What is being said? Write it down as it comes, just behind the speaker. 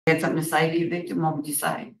You had something to say to your victim, what would you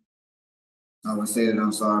say? I would say that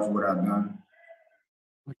I'm sorry for what I've done.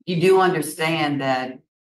 You do understand that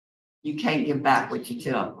you can't give back what you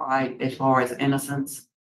took, right? As far as innocence.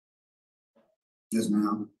 Yes,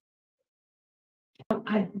 ma'am.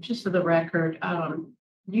 Just for the record,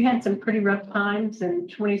 you had some pretty rough times in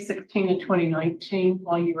 2016 and 2019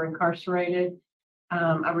 while you were incarcerated.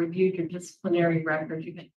 I reviewed your disciplinary record.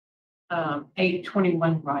 You had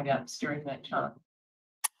 821 write-ups during that time.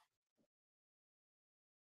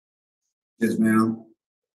 Yes, ma'am.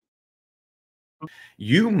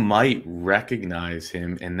 You might recognize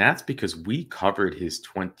him, and that's because we covered his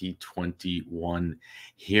 2021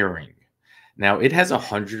 hearing. Now, it has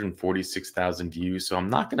 146,000 views, so I'm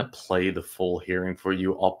not going to play the full hearing for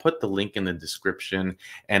you. I'll put the link in the description,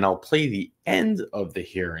 and I'll play the end of the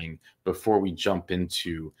hearing before we jump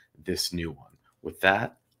into this new one. With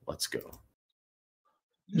that, let's go.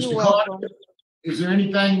 Mr. Carter, is there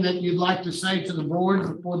anything that you'd like to say to the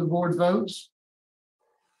board before the board votes?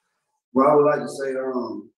 Well, I would like to say,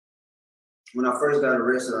 when I first got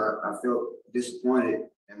arrested, I felt disappointed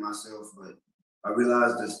in myself, but I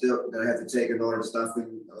realized the step that I had to take in order to stop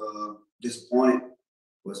feeling disappointed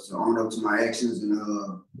was to own up to my actions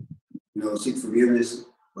and, seek forgiveness.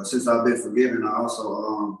 But since I've been forgiven, I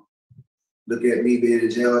also look at me being in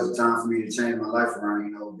jail as a time for me to change my life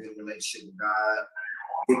around, build a relationship with God,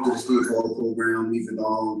 get to the street forward program, even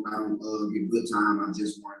though I don't get a good time, I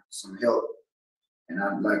just want some help. And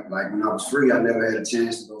I like when I was free, I never had a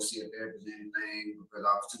chance to go see a therapist or anything because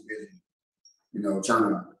I was too busy, trying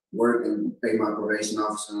to work and pay my probation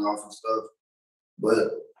officer off and stuff.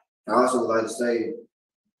 But I also would like to say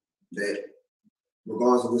that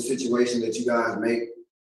regardless of the situation that you guys make,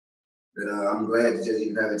 that I'm glad to just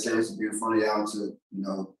even have a chance to be in front of y'all to,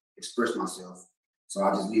 express myself. So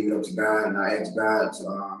I just leave it up to God, and I ask God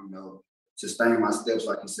to, sustain my steps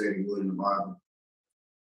like He said He would in the Bible.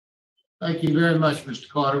 Thank you very much, Mr.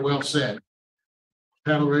 Carter. Well said.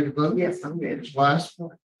 Panel ready to vote? Yes, I'm ready. Ms. Wise?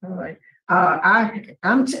 All right.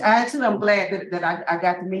 I'm glad that I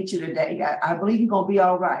got to meet you today. I believe you're gonna be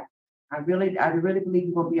all right. I really believe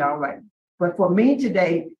you're gonna be all right. But for me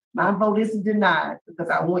today, my vote is denied because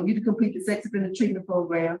I want you to complete the sex offender treatment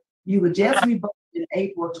program. You were just revoked in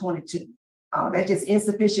April of 22. That's just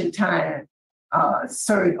insufficient time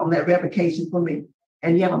served on that revocation for me.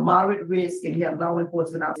 And you have a moderate risk and you have law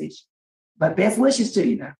enforcement opposition. But best wishes to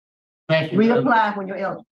you now. Thank you. Reapply when you're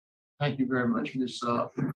eligible. Thank you very much, Ms.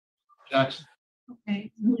 Jackson.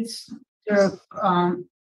 Okay, Mr.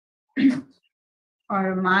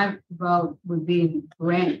 Part of my vote would be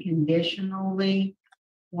grant conditionally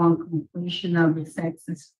on completion of the sex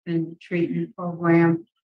offender treatment program,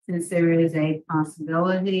 since there is a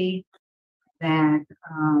possibility that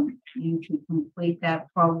you can complete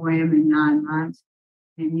that program in 9 months.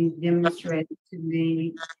 And you demonstrated to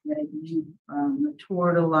me that you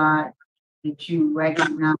matured a lot, that you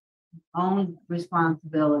recognize your own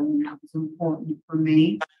responsibility, and that was important for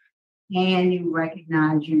me. And you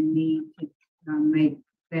recognize your need to make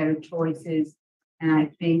better choices. And I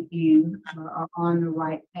think you are on the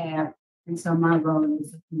right path. And so my vote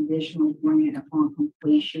is a conditional grant upon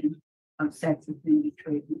completion of sex offender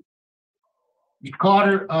treatment. Mr.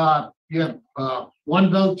 Carter, you have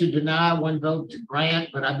one vote to deny, one vote to grant,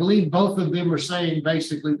 but I believe both of them are saying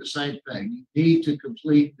basically the same thing. You need to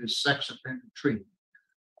complete this sex offender treatment.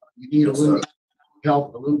 You need a little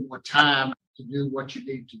help, a little more time to do what you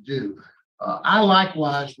need to do. I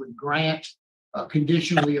likewise would grant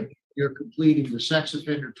conditionally if you're completing the sex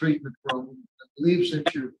offender treatment program. I believe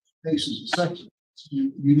since your case is a sex offense,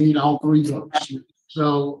 you need all 3 votes.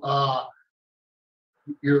 So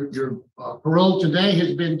your parole today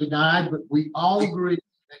has been denied, but we all agree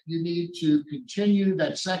that you need to continue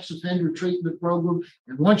that sex offender treatment program.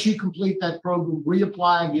 And once you complete that program,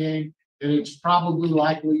 reapply again, and it's probably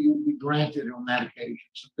likely you'll be granted on that occasion.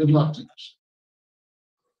 So good luck to us.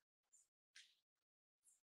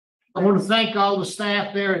 I want to thank all the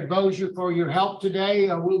staff there at Bossier for your help today.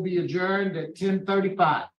 We'll be adjourned at 10:35.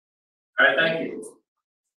 All right, thank you.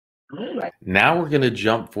 Now we're going to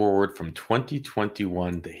jump forward from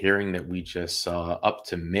 2021, the hearing that we just saw, up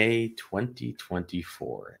to May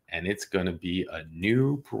 2024, and it's going to be a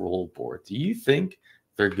new parole board. Do you think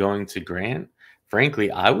they're going to grant?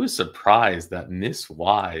 Frankly, I was surprised that Miss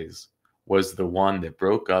Wise was the one that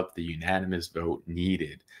broke up the unanimous vote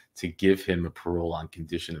needed to give him a parole on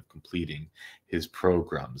condition of completing his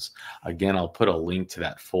programs. Again, I'll put a link to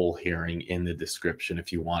that full hearing in the description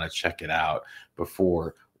if you want to check it out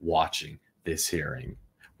before watching this hearing.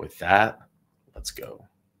 With that, let's go.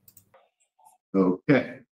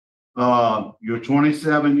 Okay. You're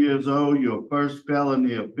 27 years old, you're a first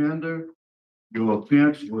felony offender. Your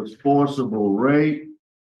offense was forcible rape.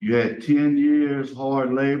 You had 10 years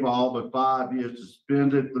hard labor, all but 5 years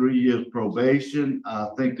suspended, 3 years probation. I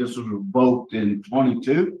think this was revoked in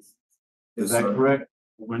 22. Is that correct?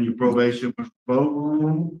 When your probation was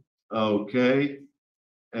revoked? Okay.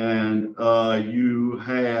 And you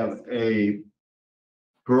have a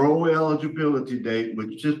parole eligibility date,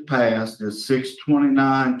 which just passed, is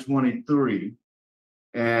 6/29/23.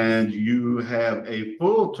 And you have a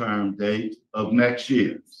full term date of next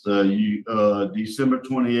year. So you, December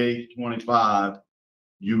 28th, 25,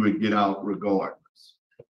 you would get out regardless.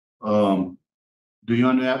 Do you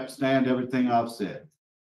understand everything I've said?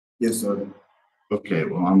 Yes, sir. Okay,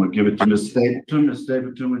 well, I'm gonna give it to Ms. Stapleton. Ms.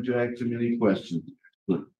 Stapleton, would you ask him any questions?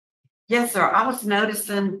 Yes, sir. I was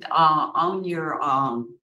noticing, on your,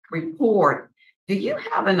 report, do you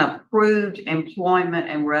have an approved employment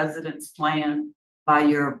and residence plan by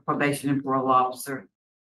your probation and parole officer?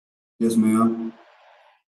 Yes, ma'am.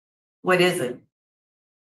 What is it?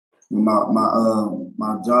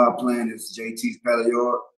 My job plan is JT's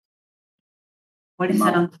Palliard. What is it?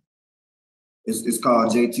 on- It's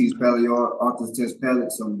called JT's Palliard Arthur's Test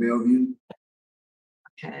Pellets on Bellevue.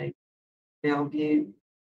 Okay. Bellevue.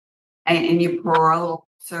 And your parole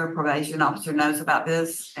officer, probation officer knows about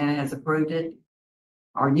this and has approved it?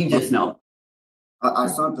 Or you just know? I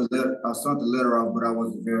sent the letter off, but I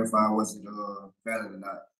wasn't verified was it valid or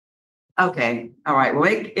not. Okay, all right. Well,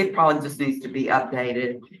 it probably just needs to be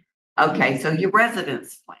updated. Okay, so your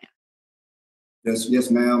residence plan.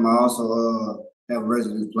 Yes, ma'am. I also have a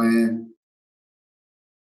residence plan.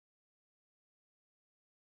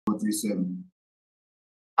 137.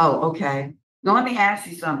 Oh, okay. Now let me ask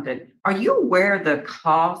you something. Are you aware of the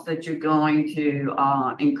cost that you're going to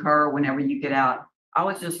incur whenever you get out? I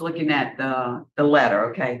was just looking at the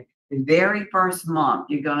letter, okay? The very first month,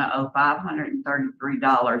 you're gonna owe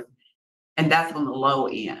 $533, and that's on the low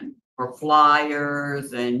end for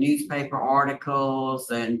flyers and newspaper articles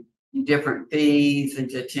and different fees and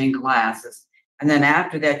to attend classes. And then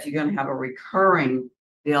after that, you're gonna have a recurring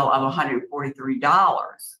bill of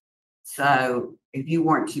 $143. So if you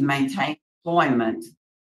weren't to maintain employment,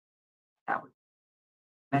 that would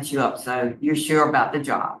mess you up. So you're sure about the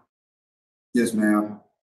job Yes, ma'am.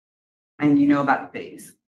 and you know about the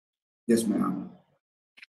fees. Yes, ma'am.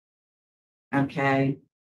 Okay.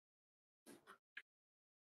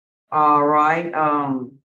 All right.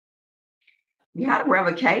 You had a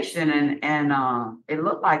revocation and it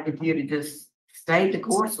looked like if you'd have just stayed the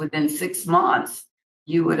course within 6 months,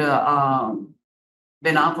 you would have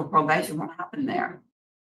been off of probation. What happened there?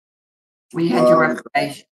 When you had your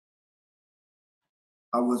revocation?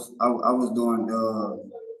 I was doing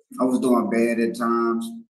bad at times,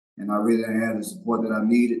 and I really didn't have the support that I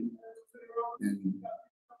needed. And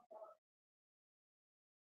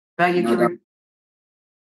So you can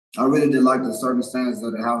I really didn't like the circumstances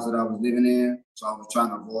of the house that I was living in, so I was trying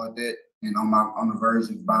to avoid that. And on the verge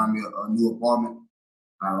of buying me a new apartment,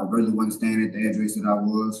 I really wasn't staying at the address that I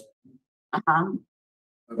was.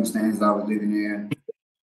 Circumstances I was living in.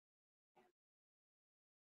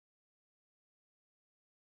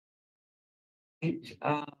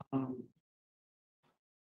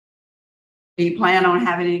 Do you plan on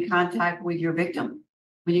having any contact with your victim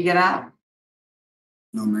when you get out?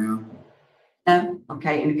 No, ma'am. No?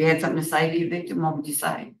 Okay, and if you had something to say to your victim, what would you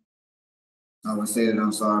say? I would say that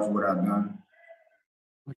I'm sorry for what I've done.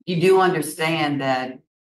 You do understand that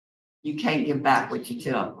you can't give back what you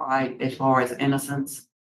took, right? As far as innocence.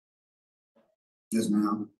 Yes,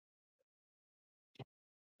 ma'am.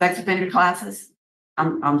 Sex offender classes?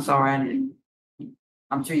 I'm sorry, I didn't.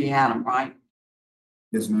 I'm sure you had them, right?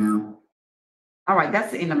 Yes, ma'am. All right,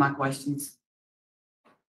 that's the end of my questions.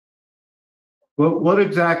 What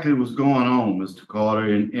exactly was going on, Mr.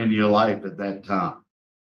 Carter, in your life at that time?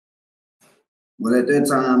 Well, at that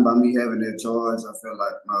time, by me having that charge, I felt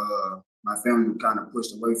like my family kind of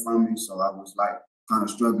pushed away from me, so I was like kind of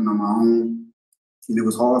struggling on my own, and it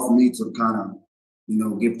was hard for me to kind of,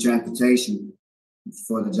 give transportation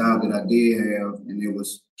for the job that I did have, and it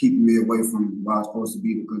was keeping me away from where I was supposed to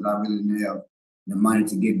be because I really didn't have the money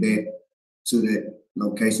to get back to that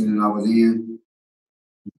location that I was in.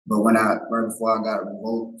 But right before I got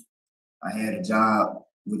revoked, I had a job,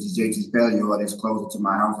 which is JT's Palliard, that's closer to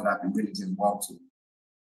my house that I can really just walk to.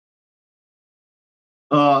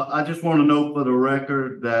 I just want to note for the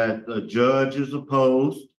record that the judge is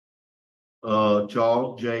opposed.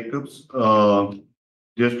 Charles Jacobs,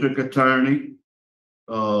 District Attorney,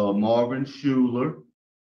 Marvin Schuler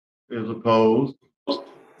is opposed.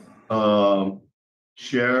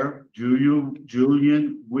 Sheriff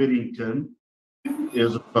Julian Whittington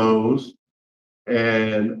is opposed.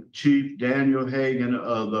 And Chief Daniel Hagan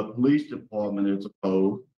of the Police Department is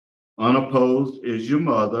opposed. Unopposed is your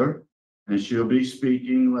mother, and she'll be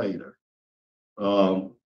speaking later. Did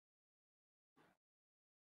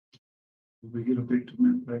we get a victim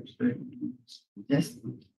impact statement? Just,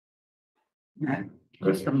 no,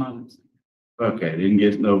 just a moment. Okay, didn't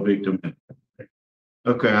get no victim impact.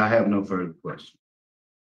 Okay, I have no further questions.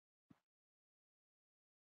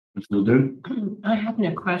 Mr. Ledoux? I have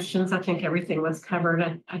no questions. I think everything was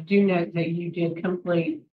covered. I do note that you did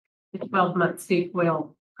complete the 12-month Steve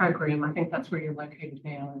Will program. I think that's where you're located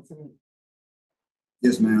now, isn't it?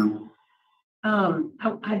 Yes, ma'am.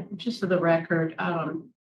 Just for the record,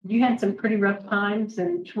 you had some pretty rough times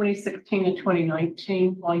in 2016 and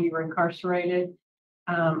 2019 while you were incarcerated.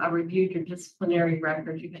 I reviewed your disciplinary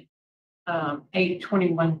record. You had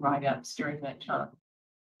 821 write-ups during that time.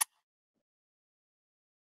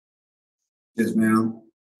 Yes, ma'am.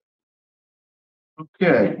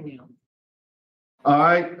 Okay, Anything else? all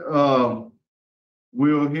right,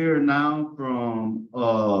 we'll hear now from,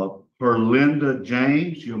 Perlinda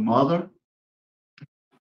James, your mother.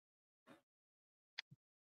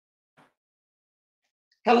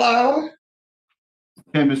 Hello.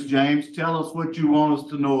 Okay, Ms. James, tell us what you want us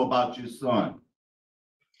to know about your son.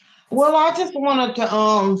 Well, I just wanted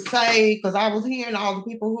to say, because I was hearing all the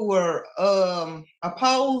people who were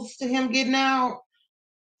opposed to him getting out.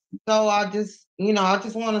 So I just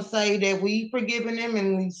want to say that we forgiven him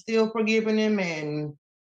and we still forgiving him, and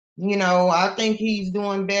I think he's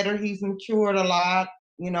doing better. He's matured a lot,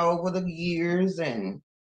 over the years, and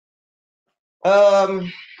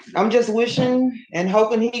I'm just wishing and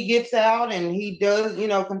hoping he gets out and he does,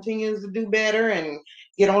 continues to do better and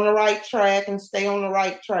get on the right track and stay on the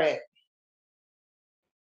right track.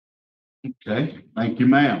 Okay, thank you,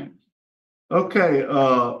 ma'am. Okay,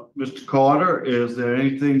 Mr. Carter, is there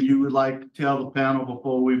anything you would like to tell the panel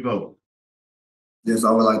before we vote? Yes,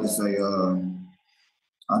 I would like to say,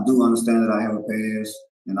 I do understand that I have a past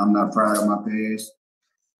and I'm not proud of my past,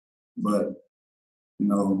 but,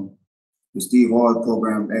 the Steve Hall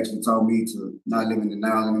program actually taught me to not live in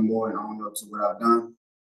denial anymore and own up to what I've done.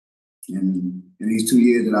 And in these 2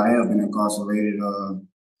 years that I have been incarcerated, I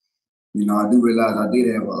do realize I did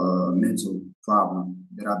have a mental problem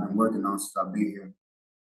that I've been working on since I've been here.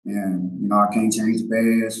 And, I can't change the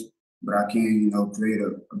past, but I can, create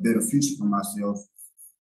a better future for myself.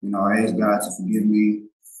 I asked God to forgive me.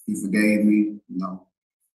 He forgave me,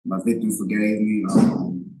 my victim forgave me.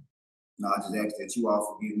 I just ask that you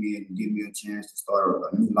all forgive me and give me a chance to start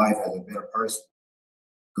a new life as a better person,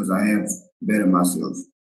 because I have bettered myself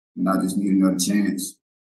and I just need another chance.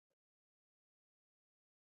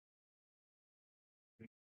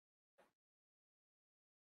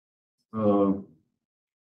 All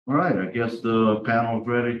right, I guess the panel is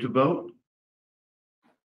ready to vote.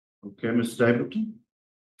 Okay, Ms. Stapleton?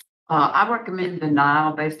 I recommend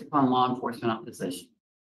denial based upon law enforcement opposition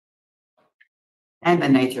and the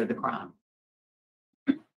nature of the crime.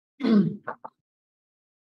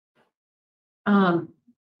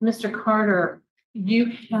 Mr. Carter,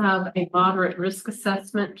 you have a moderate risk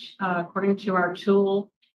assessment, according to our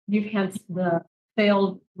tool. You've had the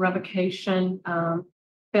failed revocation,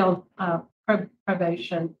 failed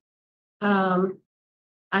probation.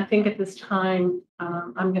 I think at this time,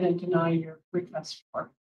 I'm going to deny your request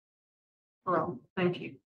for parole. Thank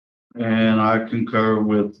you. And I concur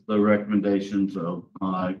with the recommendations of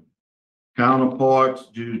my counterparts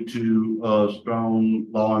due to strong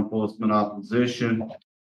law enforcement opposition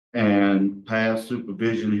and past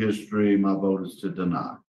supervision history. My vote is to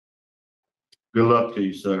deny. Good luck to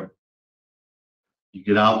you, sir. You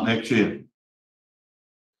get out next year.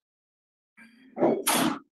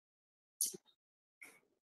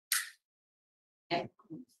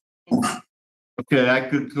 Okay, that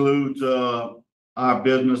concludes our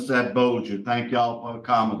business at Bossier. Thank y'all for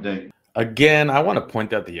accommodating. Again, I want to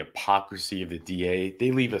point out the hypocrisy of the DA.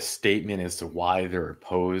 They leave a statement as to why they're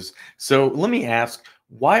opposed. So let me ask,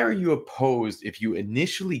 why are you opposed if you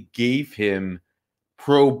initially gave him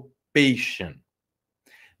probation?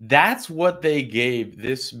 That's what they gave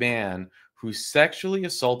this man who sexually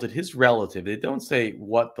assaulted his relative. They don't say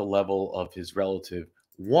what the level of his relative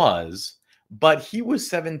was, but he was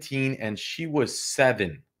 17 and she was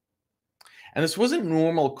 7. And this wasn't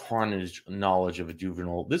normal carnage knowledge of a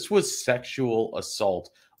juvenile. This was sexual assault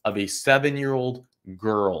of a 7-year-old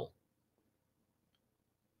girl.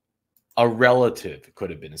 A relative. It could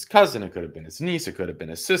have been his cousin. It could have been his niece. It could have been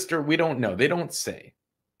his sister. We don't know. They don't say.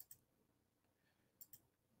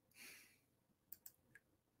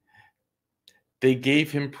 They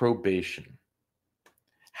gave him probation.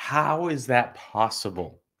 How is that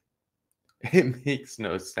possible? It makes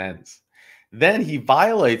no sense. Then he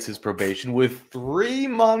violates his probation with 3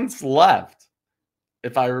 months left,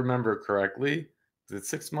 if I remember correctly. Is it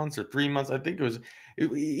 6 months or 3 months? I think it was.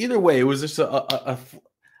 Either way, it was just a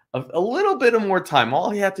little bit of more time. All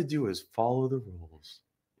he had to do was follow the rules,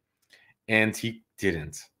 and he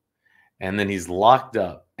didn't. And then he's locked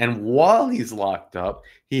up. And while he's locked up,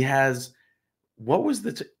 he has, what was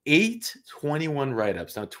the 21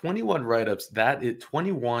 write-ups. Now 21 write-ups,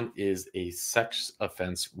 21 is a sex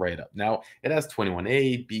offense write-up. Now it has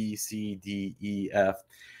 21A, B, C, D, E, F.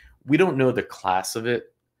 We don't know the class of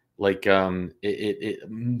it. Like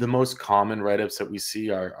the most common write-ups that we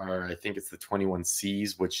see are I think it's the 21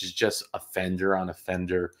 C's, which is just offender on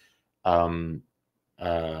offender,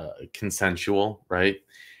 consensual, right?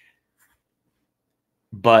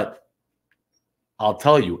 But I'll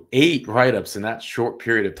tell you, 8 write-ups in that short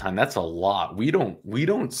period of time, that's a lot. We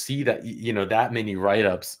don't see that, that many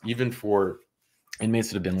write-ups, even for inmates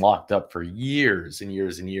that have been locked up for years and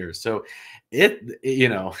years and years. So at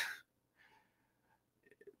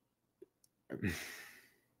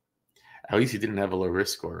least he didn't have a low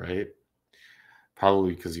risk score, right?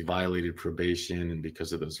 Probably because he violated probation and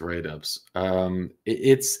because of those write-ups.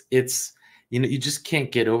 It's you just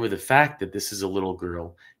can't get over the fact that this is a little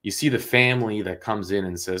girl. You see the family that comes in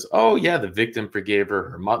and says, "Oh yeah, the victim forgave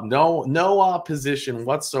her mom." No opposition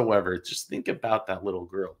whatsoever. Just think about that little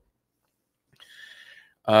girl.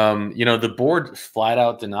 The board flat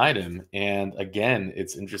out denied him. And again,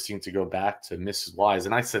 it's interesting to go back to Mrs. Wise.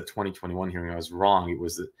 And I said 2021 hearing, I was wrong. It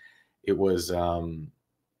was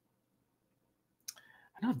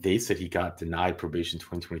I know they said he got denied probation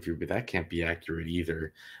 2023, but that can't be accurate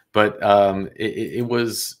either. But I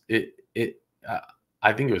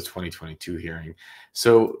think it was 2022 hearing.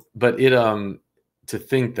 So, but to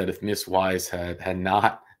think that if Miss Wise had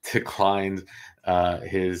not declined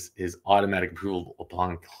his automatic approval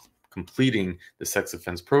upon completing the sex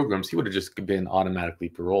offense programs, he would have just been automatically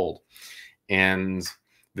paroled. And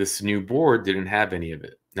this new board didn't have any of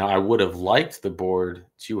it. Now, I would have liked the board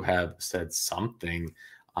to have said something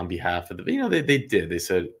on behalf of the, they did. They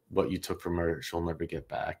said, what you took from her, she'll never get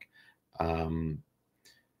back. And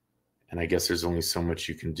I guess there's only so much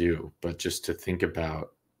you can do. But just to think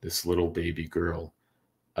about this little baby girl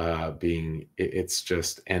it's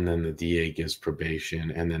just, and then the DA gives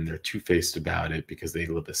probation, and then they're two-faced about it because they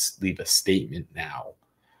leave a statement now.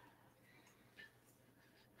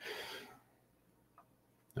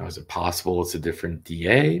 Now, is it possible it's a different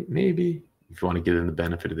DA? Maybe, if you want to give them the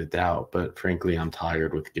benefit of the doubt. But frankly, I'm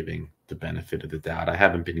tired with giving the benefit of the doubt. I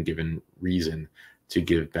haven't been given reason to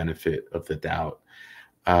give benefit of the doubt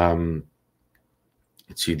to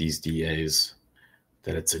these DAs,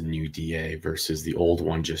 that it's a new DA versus the old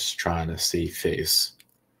one just trying to save face.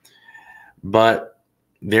 But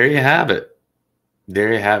there you have it.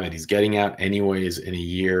 There you have it. He's getting out anyways in a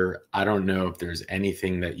year. I don't know if there's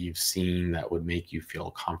anything that you've seen that would make you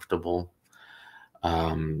feel comfortable.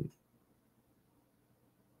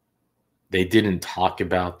 They didn't talk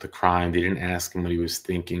about the crime. They didn't ask him what he was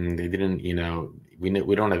thinking. They didn't,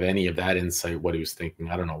 we don't have any of that insight, what he was thinking.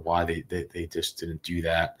 I don't know why they just didn't do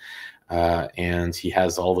that. And he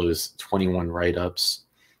has all those 21 write-ups,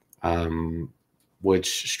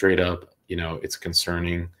 which straight up, it's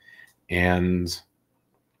concerning. And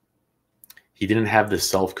he didn't have the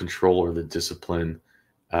self-control or the discipline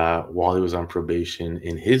while he was on probation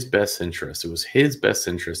in his best interest. It was his best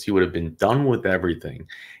interest. He would have been done with everything.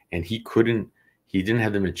 And he didn't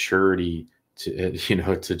have the maturity to,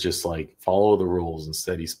 to just like follow the rules.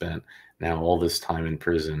 Instead, he spent now all this time in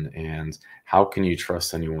prison. And how can you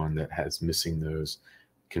trust anyone that has missing those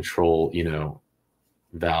control,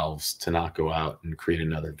 valves to not go out and create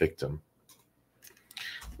another victim?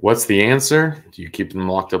 What's the answer? Do you keep them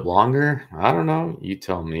locked up longer? I don't know. You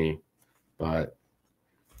tell me. But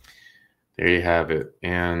there you have it.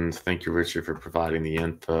 And thank you, Richard, for providing the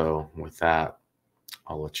info. With that,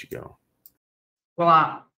 I'll let you go.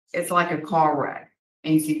 Well, it's like a car wreck,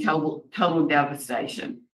 and you see total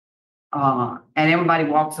devastation. And everybody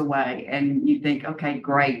walks away, and you think, okay,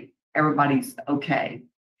 great, everybody's okay.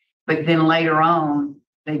 But then later on,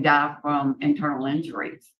 they die from internal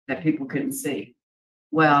injuries that people couldn't see.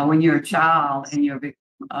 Well, when you're a child and you're a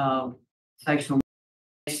victim of sexual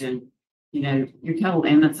molestation, your total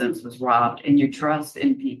innocence was robbed, and your trust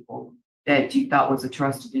in people that you thought was a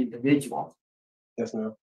trusted individual. Yes,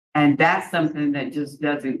 ma'am. And that's something that just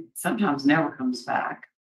sometimes never comes back.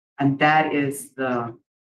 And that is the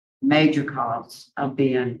major cause of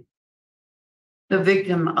being the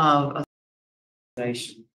victim of a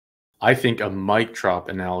molestation. I think a mic drop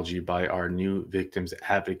analogy by our new victims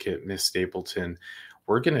advocate, Miss Stapleton.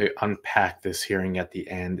 We're going to unpack this hearing at the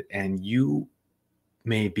end, and you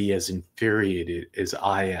may be as infuriated as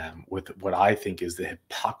I am with what I think is the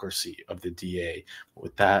hypocrisy of the DA.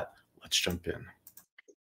 With that, let's jump in.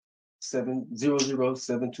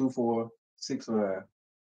 700-724-609.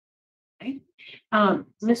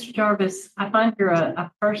 Mr. Jarvis, I find you're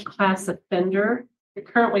a first-class offender. You're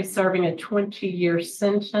currently serving a 20-year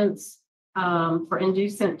sentence for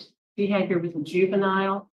indecent behavior with a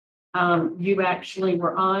juvenile. You actually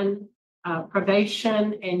were on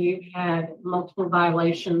probation and you had multiple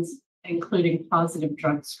violations, including positive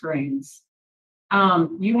drug screens.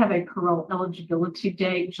 You have a parole eligibility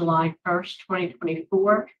date, July 1st,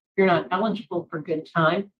 2024. You're not eligible for good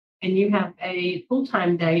time. And you have a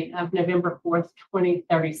full-time date of November 4th,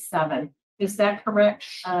 2037. Is that correct,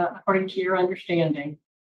 according to your understanding?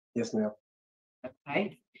 Yes, ma'am.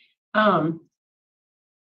 Okay.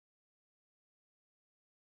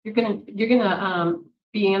 You're gonna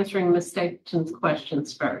be answering Ms. Stapleton's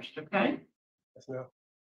questions first, okay? Yes, ma'am.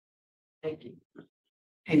 Thank you.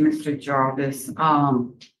 Hey, Mr. Jarvis,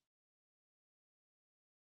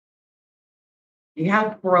 you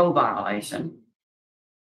have a parole violation.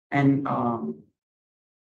 And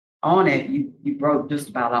on it, you broke just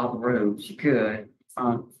about all the rules you could.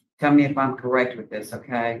 Tell me if I'm correct with this,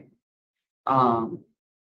 okay? You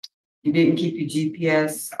didn't keep your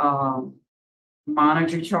GPS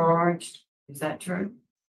monitor charged. Is that true?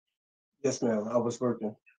 Yes, ma'am. I was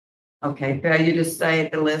working. Okay, failure to stay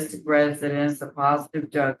at the listed residence, a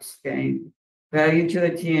positive drug scheme, failure to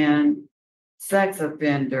attend sex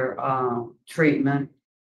offender treatment,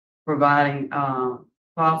 providing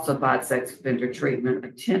falsified sex offender treatment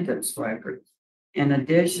attendance records. In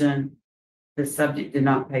addition, the subject did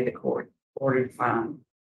not pay the court ordered fine.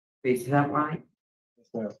 Is that right? Yes,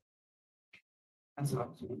 ma'am. That's what I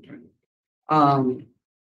was wondering.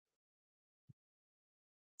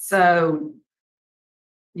 So,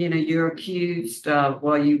 you know, you're accused of,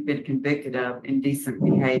 well, you've been convicted of indecent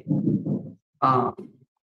behavior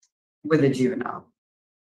with a juvenile,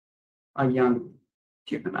 a young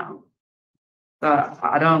juvenile.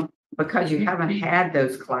 I don't, because you haven't had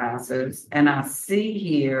those classes, and I see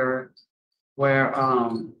here where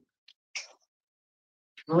I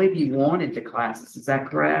believe you wanted the classes, is that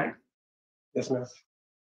correct? Yes, ma'am.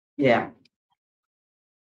 Yeah.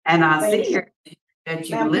 And I see Thank you. here that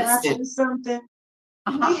you Ma'am, can I listed. say something?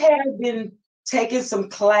 Uh-huh. He has been taking some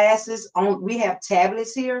classes on, we have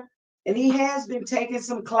tablets here, and he has been taking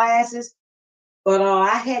some classes, but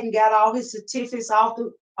I hadn't got all his certificates off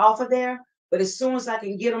of there. But as soon as I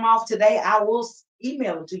can get them off today, I will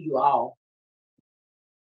email them to you all.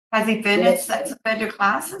 Has he finished sex offender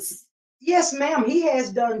classes? Yes, ma'am. He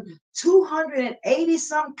has done 280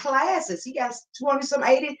 some classes. He got 200 some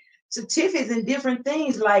 80 certificates in different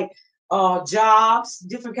things like jobs,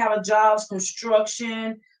 different kind of jobs,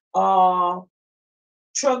 construction, truck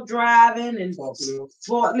driving, and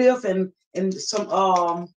forklift, and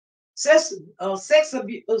some sex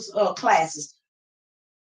abuse classes,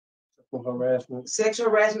 sexual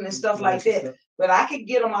harassment and stuff like that. But I could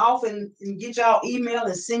get them off and get y'all email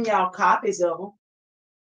and send y'all copies of them.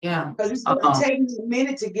 Yeah. Because it's going to take me a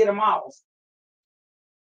minute to get them off.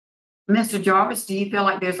 Mr. Jarvis, do you feel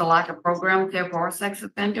like there's a lack of program there for a sex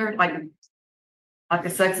offender, like a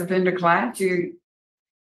sex offender class? Yes,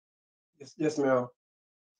 ma'am.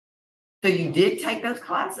 So you did take those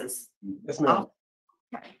classes? Yes, ma'am. Oh,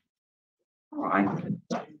 okay. All right.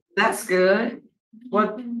 That's good.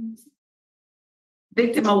 What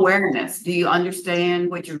victim awareness? Do you understand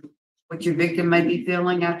what your victim may be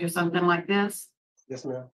feeling after something like this? Yes,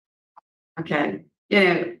 ma'am. Okay.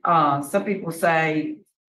 You know, some people say,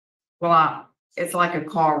 well, it's like a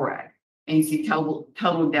car wreck and you see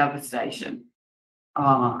total devastation.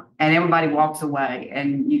 And everybody walks away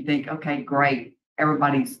and you think, okay, great,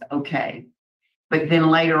 everybody's okay. But then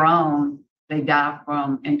later on, they die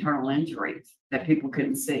from internal injuries that people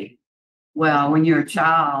couldn't see. Well, when you're a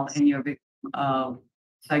child and you're a victim of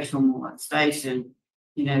sexual molestation,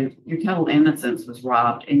 you know, your total innocence was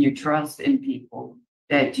robbed and your trust in people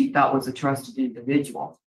that you thought was a trusted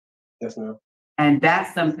individual. Yes, ma'am. And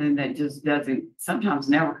that's something that just sometimes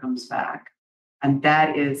never comes back. And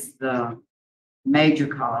that is the major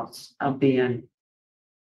cause of being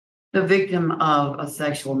the victim of a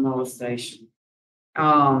sexual molestation.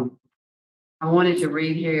 I wanted to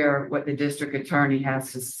read here what the district attorney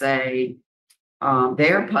has to say.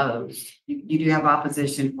 They're opposed. You do have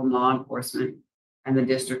opposition from law enforcement and the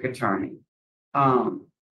district attorney. The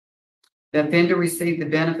offender received the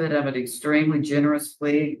benefit of an extremely generous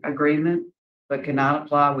plea agreement but cannot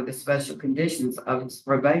apply with the special conditions of his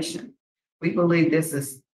probation. We believe this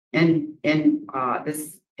is indicative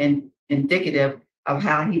of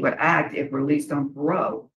how he would act if released on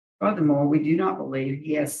parole. Furthermore, we do not believe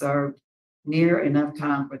he has served near enough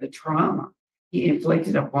time for the trauma he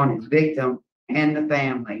inflicted upon his victim and the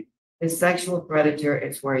family. His sexual predator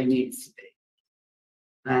is where he needs to be.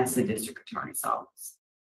 That's the district attorney's office.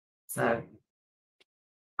 So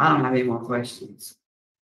I don't have any more questions.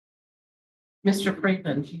 Mr.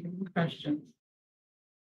 Freeman, do you have any questions?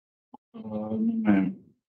 Ma'am.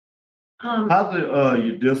 Um, How's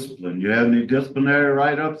your discipline? You have any disciplinary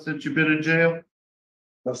write-ups since you've been in jail?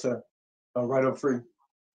 No, sir. I'm right up free.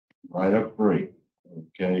 Right up free.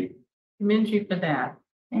 Okay, commend you for that.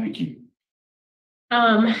 thank you.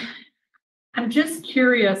 I'm just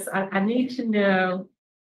curious, I need to know,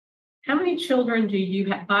 how many children do you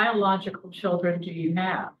have, biological children do you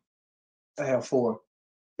have? I have 4,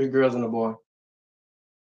 3 girls and a boy.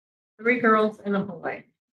 3 girls and a boy.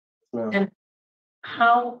 Ma'am. And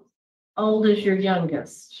how old is your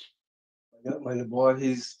youngest? My boy,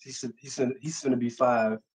 he's gonna be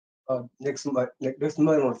 5. Next month on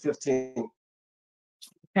the 15th.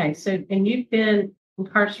 Okay, so, and you've been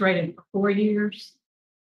incarcerated for 4 years?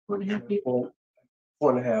 4.5 years?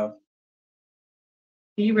 4.5.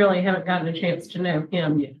 You really haven't gotten a chance to know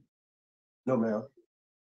him yet. No, ma'am.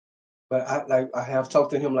 But I have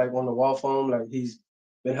talked to him like on the wall phone. Like he's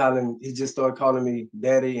been hollering. He just started calling me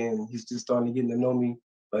daddy, and he's just starting to get to know me.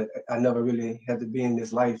 But I never really had to be in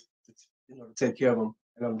this life, to take care of him.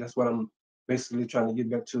 And that's what I'm basically trying to get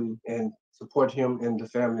back to and support him and the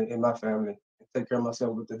family and my family, and take care of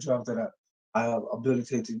myself with the job that I have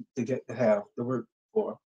ability to get to have the work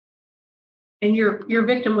for. And your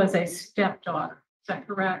victim was a stepdaughter, is that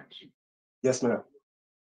correct? Yes, ma'am.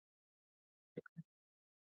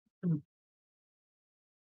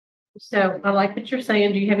 So I like what you're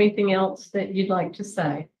saying. Do you have anything else that you'd like to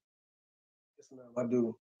say? Yes, ma'am, I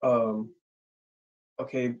do.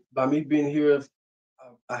 Okay, by me being here,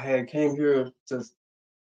 I had came here to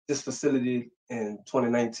this facility in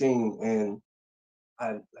 2019, and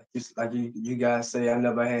like you guys say, I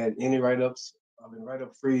never had any write-ups. I've been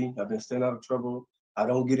write-up free. I've been staying out of trouble. I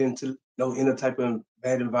don't get into any type of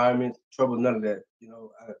bad environment, trouble, none of that.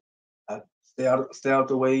 I stay out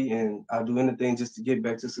the way, and I do anything just to get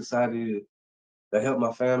back to society to help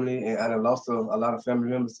my family. And I lost a lot of family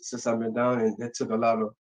members since I've been down, and that took a lot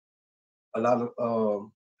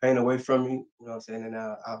of pain away from me. You know what I'm saying? And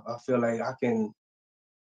I feel like I can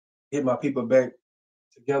get my people back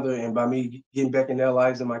together, and by me getting back in their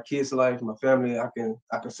lives and my kids' life, my family, I can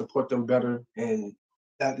support them better and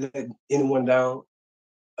not let anyone down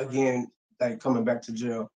again, like coming back to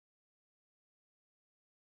jail.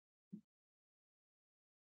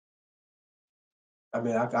 I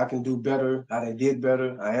mean, I can do better. I did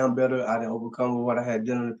better. I am better. I didn't overcome what I had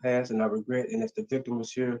done in the past, and I regret. And if the victim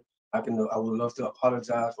was here, I would love to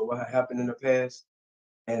apologize for what had happened in the past,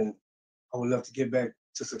 and I would love to get back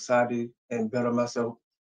to society and better myself,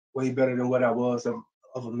 way better than what I was of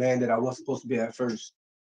a man that I was supposed to be at first.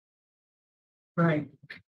 Right.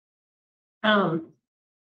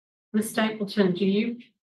 Ms. Stapleton,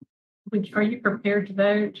 are you prepared to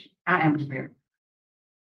vote? I am prepared.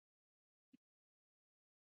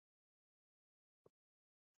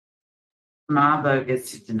 My vote is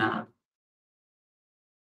to deny.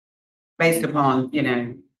 Based upon,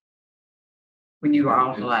 when you were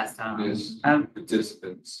off the last time. Yes,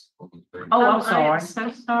 participants. Oh, I'm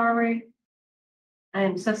so sorry. I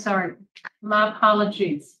am so sorry. My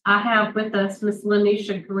apologies. I have with us Ms.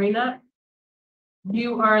 Lanisha Karina.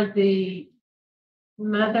 You are the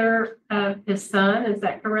mother of his son, is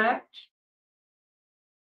that correct?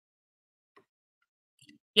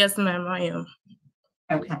 Yes, ma'am, I am.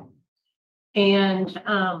 Okay. And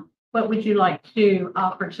what would you like to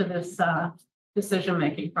offer to this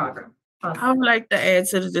decision-making program? I would like to add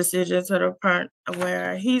to the decision to the part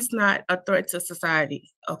where he's not a threat to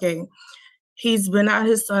society, okay? He's been out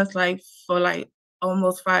his son's life for like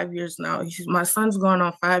almost 5 years now. My son's going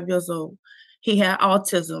on 5 years old. He had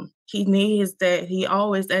autism. He needs his dad. He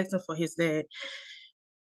always asking for his dad.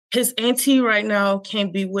 His auntie right now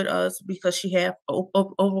can't be with us because she had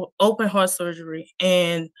open heart surgery,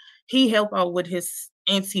 and he helped out with his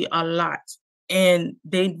auntie a lot. And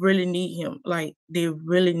they really need him. Like, they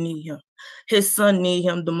really need him. His son need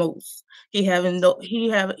him the most. He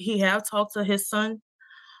have talked to his son,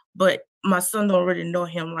 but my son don't really know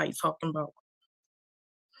him like talking about.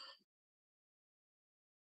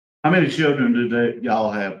 How many children do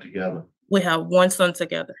y'all have together? We have one son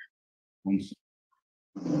together. Ms.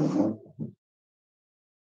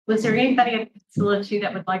 Was there anybody at the facility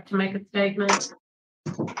that would like to make a statement?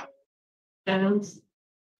 Jones?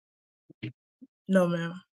 No,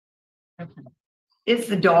 ma'am. Okay. Is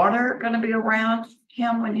the daughter gonna be around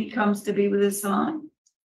him when he comes to be with his son?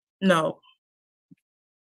 No,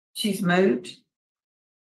 She's moved?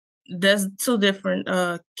 that's two different,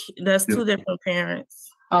 that's two different parents.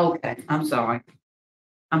 Okay, I'm sorry.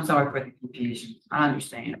 I'm sorry for the confusion. I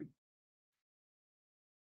understand.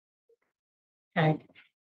 Okay.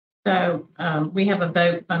 So, we have a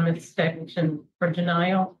vote by Ms. Stapleton for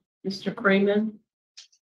denial. Mr. Freeman?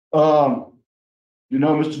 Mr.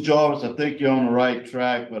 Jarvis, I think you're on the right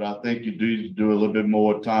track, but I think you do do a little bit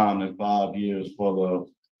more time than 5 years for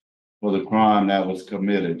the crime that was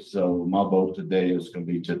committed. So my vote today is gonna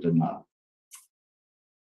be to deny.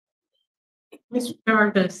 Mr.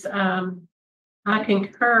 Jarvis, I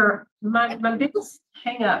concur. My biggest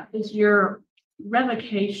hangup is your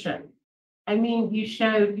revocation. I mean, you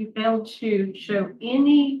failed to show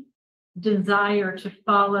any desire to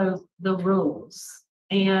follow the rules.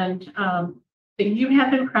 And but you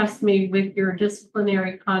have impressed me with your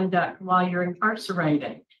disciplinary conduct while you're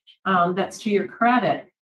incarcerated. That's to your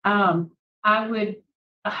credit. I would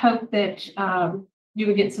hope that you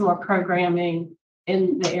would get some more programming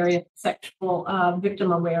in the area of sexual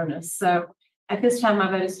victim awareness. So at this time, my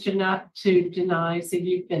vote is to deny. So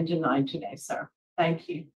you've been denied today, sir. Thank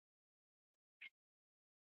you.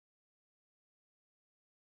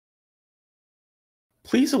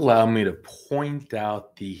 Please allow me to point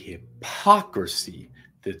out the hypocrisy,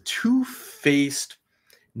 the two-faced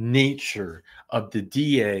nature of the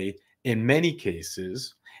DA in many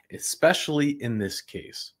cases, especially in this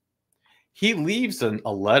case. He leaves a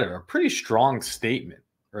letter, a pretty strong statement,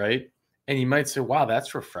 right? And you might say, wow,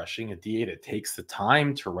 that's refreshing, a DA that takes the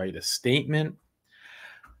time to write a statement.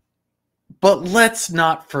 But let's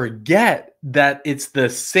not forget that it's the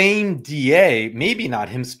same DA, maybe not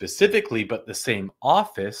him specifically, but the same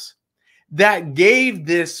office that gave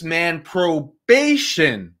this man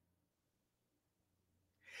probation.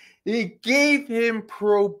 It gave him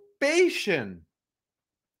probation.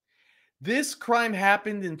 This crime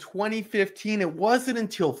happened in 2015. It wasn't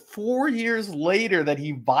until 4 years later that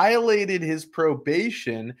he violated his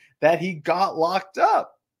probation that he got locked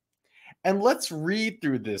up. And let's read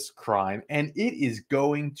through this crime, and it is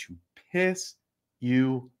going to piss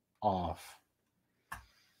you off.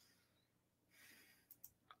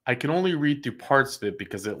 I can only read through parts of it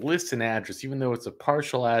because it lists an address, even though it's a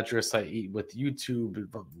partial address. With YouTube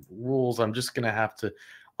rules, I'm just going to have to,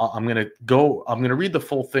 I'm going to read the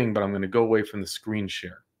full thing, but I'm going to go away from the screen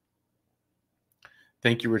share.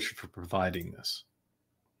 Thank you, Richard, for providing this.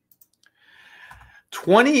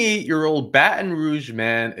 28-year-old Baton Rouge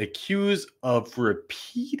man accused of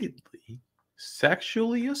repeatedly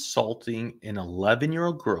sexually assaulting an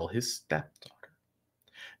 11-year-old girl, his stepdaughter,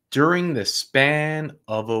 during the span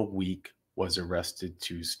of a week was arrested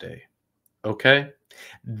Tuesday. Okay?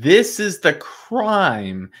 This is the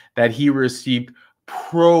crime that he received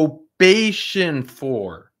probation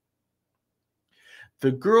for.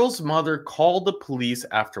 The girl's mother called the police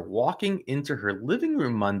after walking into her living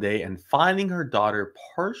room Monday and finding her daughter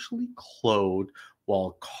partially clothed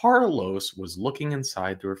while Carlos was looking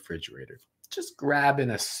inside the refrigerator, just grabbing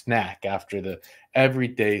a snack after the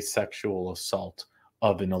everyday sexual assault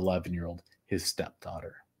of an 11-year-old, his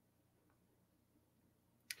stepdaughter.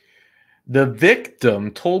 The victim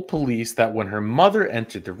told police that when her mother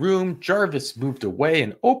entered the room, Jarvis moved away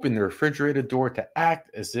and opened the refrigerator door to act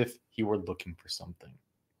as if he were looking for something.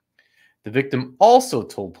 The victim also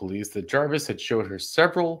told police that Jarvis had showed her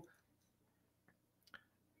several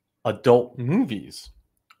adult movies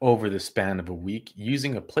over the span of a week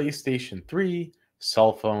using a PlayStation 3,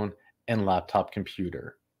 cell phone, and laptop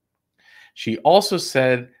computer. She also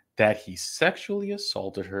said that he sexually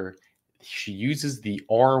assaulted her. She uses the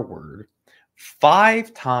R word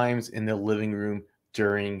 5 times in the living room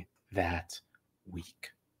during that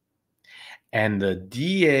week. And the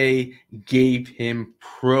DA gave him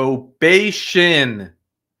probation.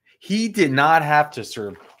 He did not have to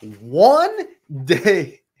serve 1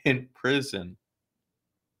 day in prison.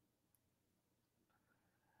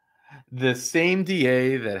 The same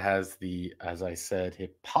DA that has the, as I said,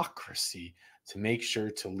 hypocrisy to make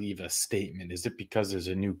sure to leave a statement. Is it because there's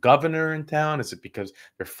a new governor in town? Is it because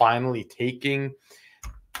they're finally taking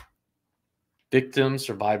victims,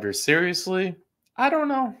 survivors seriously? I don't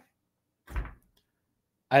know.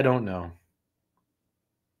 I don't know.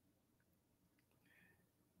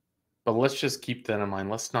 But let's just keep that in mind.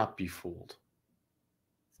 Let's not be fooled.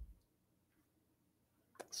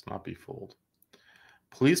 Let's not be fooled.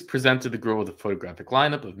 Police presented the girl with a photographic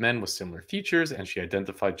lineup of men with similar features, and she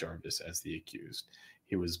identified Jarvis as the accused.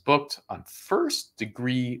 He was booked on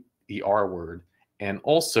first-degree, the R word, and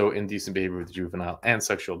also indecent behavior with juvenile and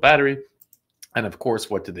sexual battery. And of course,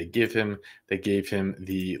 what did they give him? They gave him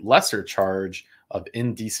the lesser charge of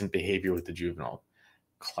indecent behavior with the juvenile.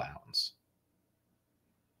 Clowns.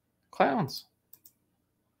 Clowns.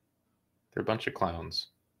 They're a bunch of clowns.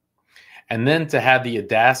 And then to have the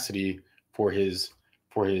audacity for the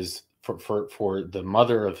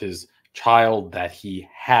mother of his child that he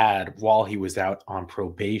had while he was out on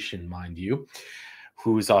probation, mind you,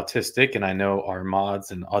 who's autistic, and I know our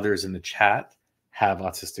mods and others in the chat have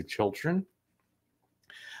autistic children.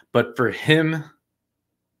 But for him,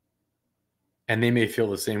 and they may feel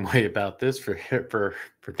the same way about this,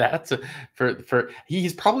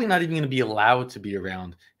 he's probably not even going to be allowed to be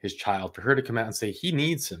around his child. For her to come out and say he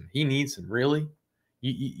needs him, really?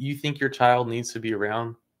 You think your child needs to be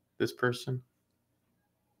around this person?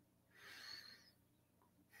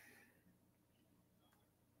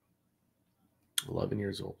 "11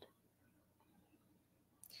 years old.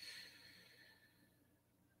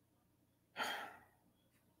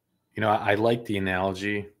 You know, I like the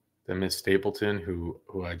analogy that Miss Stapleton, who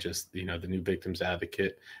I just, the new victims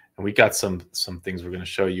advocate, and we got some things we're going to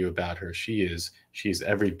show you about her. She's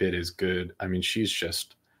every bit as good. I mean, she's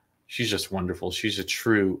just wonderful. She's a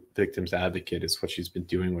true victims advocate. It's what she's been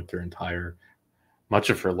doing with much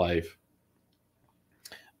of her life.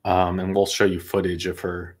 And we'll show you footage of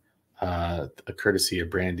her, a courtesy of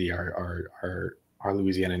Brandy, our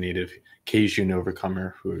Louisiana native Cajun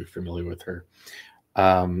overcomer, who are familiar with her.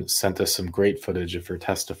 Sent us some great footage of her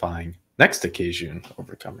testifying next to Cajun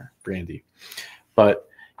overcomer Brandy. But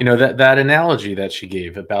that analogy that she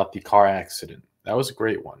gave about the car accident, that was a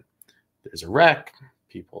great one. There's a wreck,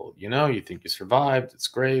 people, you think you survived, it's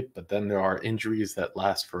great, but then there are injuries that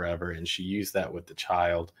last forever. And she used that with the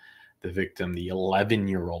child, the victim, the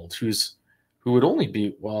 11-year-old, who would only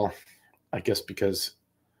be, well, I guess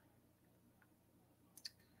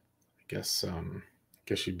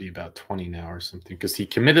she'd be about 20 now or something, because he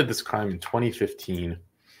committed this crime in 2015.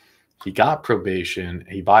 He got probation.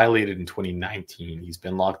 He violated in 2019. He's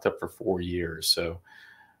been locked up for 4 years. So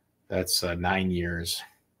that's 9 years.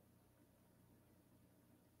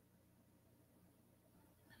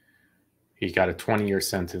 He got a 20-year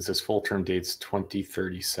sentence. His full term date's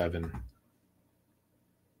 2037.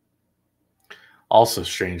 Also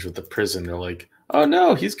strange with the prison. They're like, oh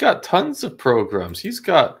no, he's got tons of programs. He's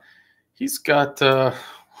got what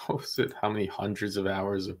was it? How many hundreds of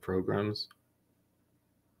hours of programs?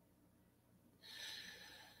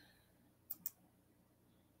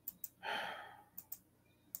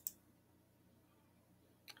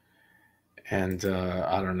 And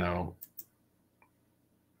I don't know.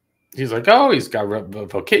 He's like, oh, he's got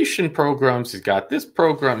vocation programs. He's got this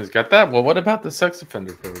program. He's got that. Well, what about the sex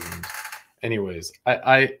offender programs? Anyways,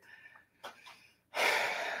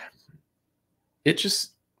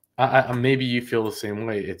 maybe you feel the same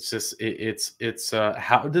way. It's just, it's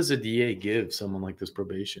how does a DA give someone like this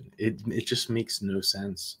probation? It just makes no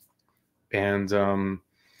sense. And,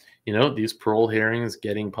 these parole hearings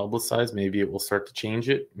getting publicized, maybe it will start to change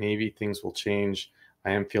it. Maybe things will change.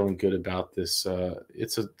 I am feeling good about this.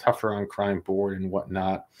 It's a tougher on crime board and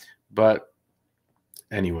whatnot. But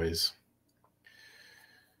anyways.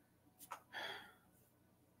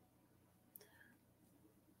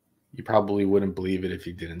 You probably wouldn't believe it if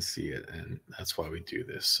you didn't see it. And that's why we do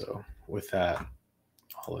this. So with that,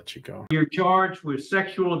 I'll let you go. You're charged with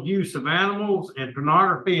sexual abuse of animals and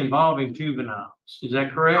pornography involving juveniles. Is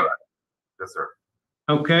that correct? Yes, sir.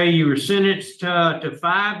 Okay, you were sentenced to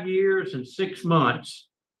 5 years and 6 months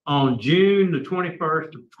on June the 21st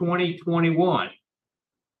of 2021.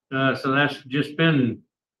 So that's just been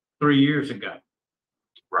 3 years ago.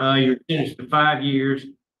 You're sentenced to 5 years.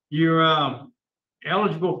 You're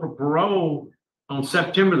eligible for parole on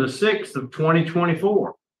September the 6th of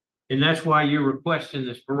 2024. And that's why you're requesting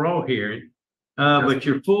this parole hearing. But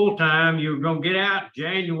you're full-time, you're going to get out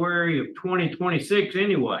January of 2026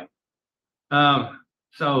 anyway.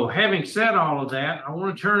 So having said all of that, I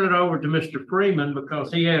want to turn it over to Mr. Freeman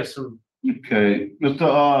because he has some. Okay,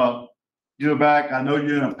 Mr. You're back. I know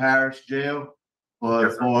you're in a parish jail,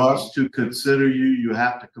 but for us to consider you, you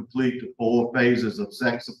have to complete the 4 phases of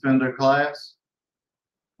sex offender class,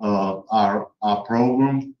 our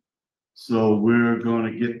program. So we're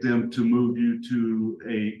going to get them to move you to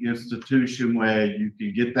a institution where you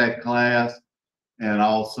can get that class and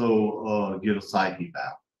also get a psych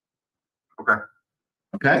eval. Okay.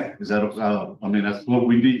 Okay, is that I mean, that's what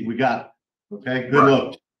we need. We got it. Okay, good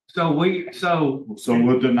luck. So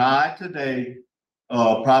we'll deny today.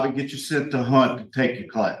 probably get you sent to Hunt to take your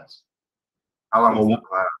class. How long is the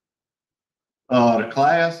class? The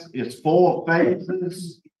class is 4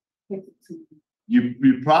 phases.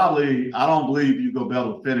 You probably, I don't believe you're gonna be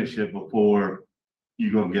able to finish it before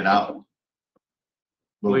you're gonna get out.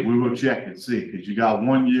 But we will check and see, because you got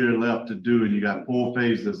 1 year left to do, and you got 4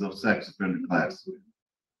 phases of sex offender class.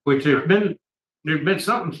 Which there's been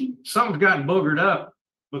something's gotten boogered up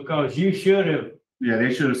because you should have. Yeah,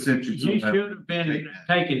 they should have sent you. You should have been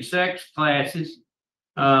taking sex classes.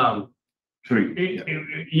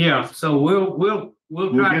 Treat. Yeah, so we'll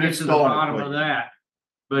try to get it get to the started bottom for of you. that.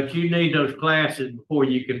 But you need those classes before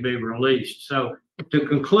you can be released. So to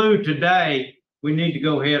conclude today, we need to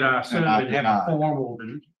go ahead, I assume, and have a formal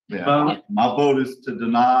Yeah, vote. my vote is to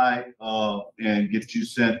deny, and get you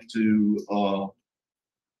sent to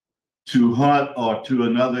Hunt or to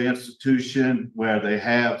another institution where they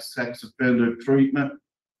have sex offender treatment.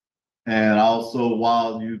 And also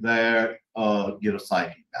while you're there, get a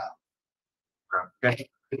psychic out. Okay.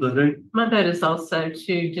 My vote is also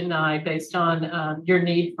to deny based on your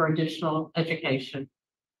need for additional education.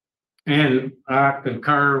 And I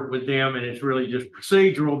concur with them, and it's really just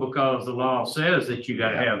procedural because the law says that you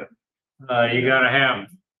gotta have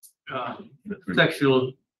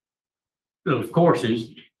sexual those courses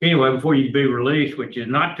anyway before you can be released, which is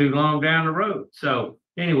not too long down the road. So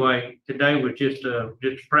anyway, today was just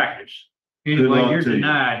practice. Anyway, you're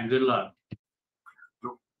denied. Good luck.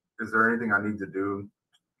 Is there anything I need to do?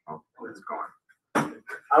 Oh, it's going. I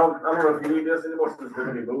don't know if you need this anymore since we're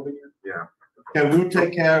gonna be moving it. Yeah. Okay, we'll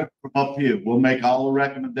take care of it from up here. We'll make all the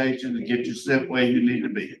recommendations and get you sent where you need to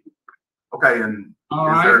be. Okay, and All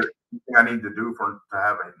is right. there anything I need to do to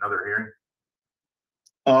have another hearing?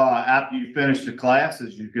 After you finish the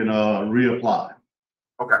classes, you can, reapply.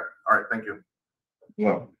 Okay, all right, thank you.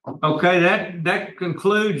 Well, Okay, that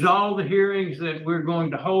concludes all the hearings that we're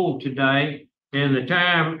going to hold today. And the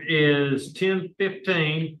time is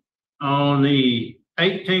 10:15 on the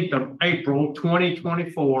 18th of April,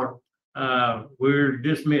 2024. We're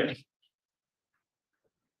dismissed.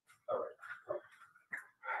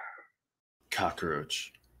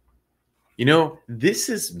 Cockroach. You know, this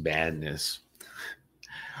is madness.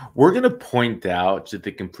 We're going to point out to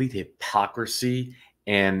the complete hypocrisy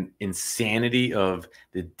and insanity of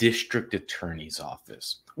the district attorney's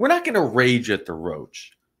office. We're not going to rage at the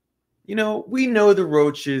roach. You know, we know the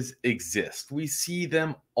roaches exist. We see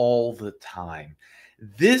them all the time.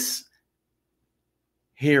 This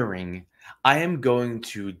hearing, I am going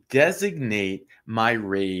to designate my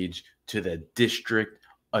rage to the district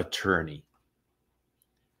attorney.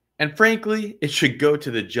 And frankly, it should go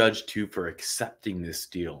to the judge too for accepting this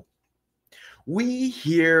deal. We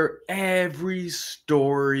hear every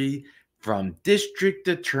story from district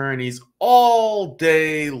attorneys all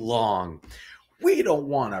day long. We don't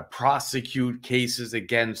want to prosecute cases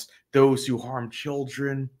against those who harm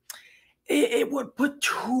children. It would put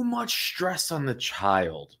too much stress on the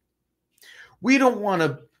child. We don't want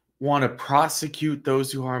to prosecute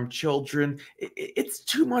those who harm children. It's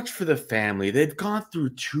too much for the family. They've gone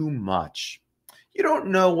through too much. You don't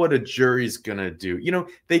know what a jury's gonna do. You know,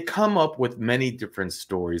 they come up with many different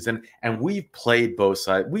stories, and we've played both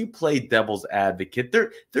sides. We played devil's advocate.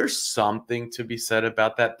 There's something to be said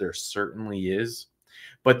about that. There certainly is.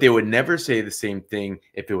 But they would never say the same thing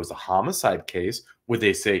if it was a homicide case. Would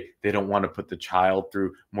they say they don't want to put the child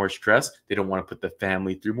through more stress? They don't want to put the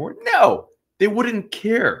family through more? No, they wouldn't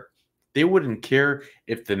care. They wouldn't care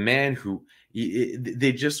if the man who,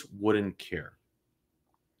 they just wouldn't care.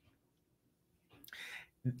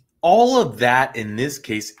 All of that in this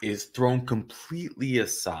case is thrown completely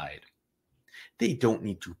aside. They don't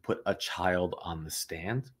need to put a child on the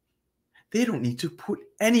stand. They don't need to put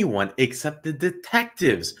anyone except the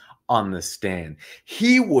detectives on the stand.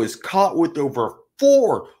 He was caught with over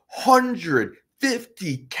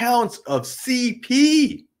 450 counts of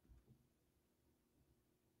CP.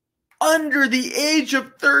 Under the age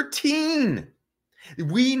of 13.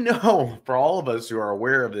 We know, for all of us who are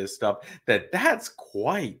aware of this stuff, that that's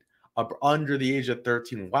quite under the age of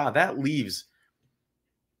 13. Wow, that leaves,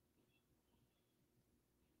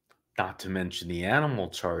 not to mention the animal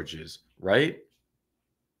charges, right?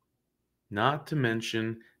 Not to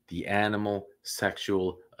mention the animal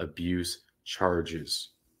sexual abuse charges.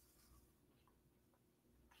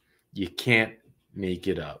 You can't make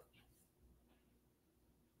it up.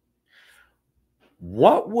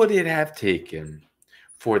 What would it have taken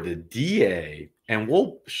for the DA, and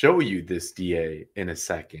we'll show you this DA in a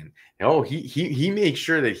second. Oh, he makes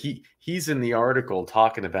sure that he's in the article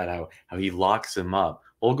talking about how he locks him up.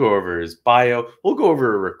 We'll go over his bio. We'll go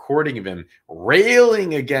over a recording of him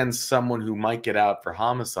railing against someone who might get out for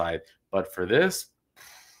homicide. But for this,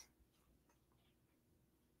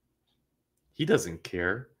 he doesn't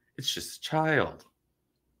care. It's just a child.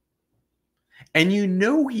 And you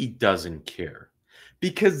know he doesn't care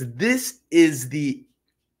because this is the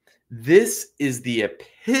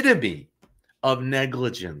epitome of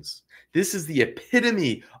negligence. This is the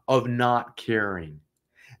epitome of not caring.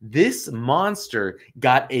 This monster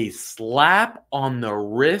got a slap on the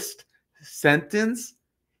wrist sentence.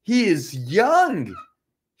 He is young.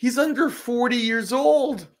 He's under 40 years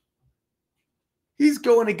old. He's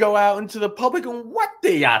going to go out into the public, and what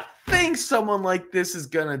do you think someone like this is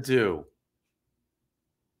going to do?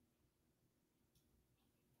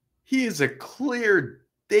 He is a clear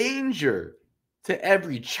danger to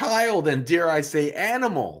every child and, dare I say,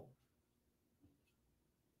 animal.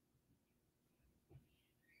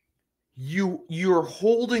 You're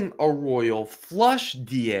holding a royal flush,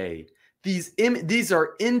 DA. These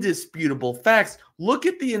are indisputable facts. Look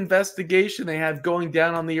at the investigation they have going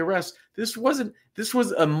down on the arrest. This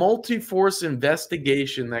was a multi-force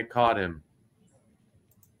investigation that caught him.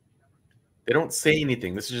 They don't say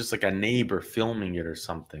anything. This is just like a neighbor filming it or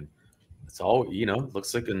something. It's all,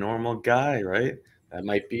 looks like a normal guy, right? That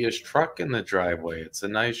might be his truck in the driveway. It's a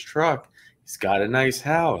nice truck. He's got a nice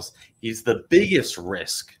house. He's the biggest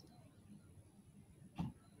risk.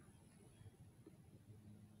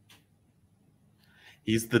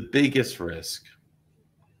 He's the biggest risk.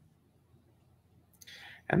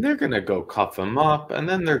 And they're going to go cuff him up, and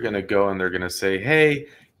then they're going to go and they're going to say, hey,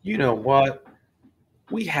 you know what?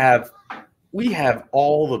 We have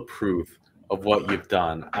all the proof of what you've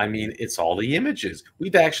done. I mean, it's all the images.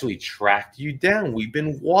 We've actually tracked you down. We've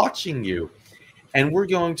been watching you. And we're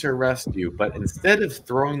going to arrest you. But instead of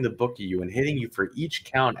throwing the book at you and hitting you for each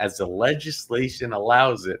count as the legislation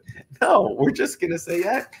allows it, no, we're just going to say,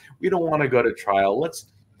 yeah, we don't want to go to trial. Let's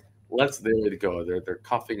there they go. They're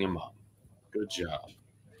cuffing him up. Good job.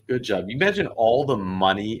 Good job. You imagine all the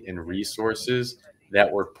money and resources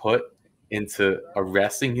that were put into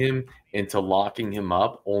arresting him, into locking him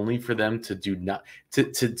up, only for them to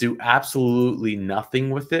do absolutely nothing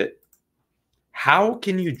with it. How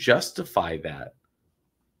can you justify that?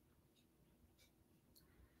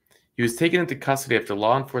 He was taken into custody after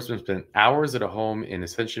law enforcement spent hours at a home in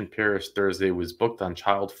Ascension Parish Thursday. Was booked on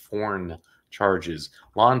child porn charges.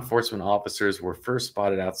 Law enforcement officers were first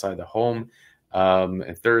spotted outside the home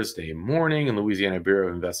Thursday morning, in Louisiana Bureau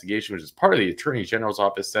of Investigation, which is part of the Attorney General's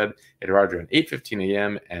office, said it arrived around 8:15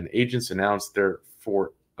 a.m. and agents announced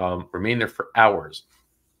remained there for hours.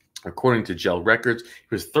 According to jail records, he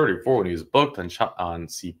was 34 when he was booked on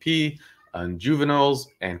CP, on juveniles,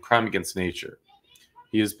 and crime against nature.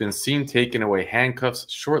 He has been seen taking away handcuffs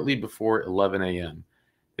shortly before 11 a.m.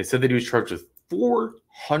 They said that he was charged with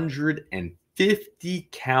 450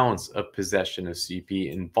 counts of possession of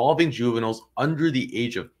CP involving juveniles under the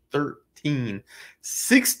age of 13,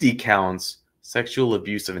 60 counts sexual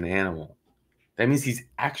abuse of an animal. That means he's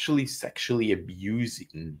actually sexually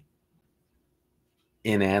abusing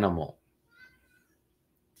an animal.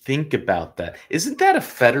 Think about that. Isn't that a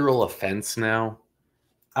federal offense now?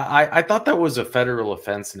 I thought that was a federal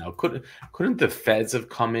offense now. Couldn't the feds have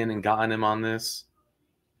come in and gotten him on this?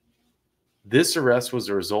 This arrest was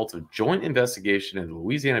a result of joint investigation in the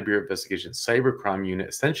Louisiana Bureau of Investigation Cybercrime Unit,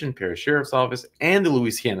 Ascension Parish Sheriff's Office, and the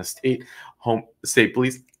Louisiana State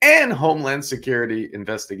Police and Homeland Security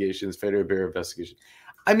Investigations, Federal Bureau of Investigation.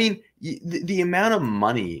 I mean, the amount of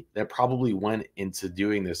money that probably went into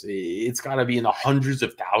doing this, it's got to be in the hundreds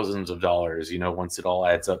of thousands of dollars, once it all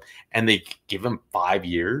adds up. And they give him 5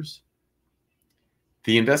 years.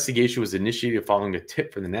 The investigation was initiated following a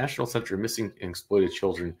tip from the National Center of Missing and Exploited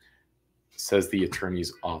Children, says the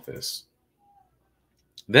attorney's office.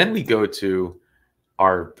 Then we go to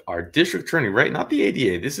our district attorney, right? Not the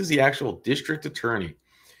ADA. This is the actual district attorney.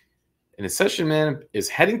 An Ascension man is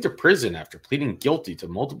heading to prison after pleading guilty to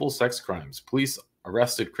multiple sex crimes. Police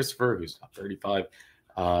arrested Christopher, who's not 35,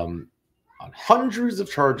 on hundreds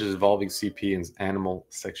of charges involving CP and animal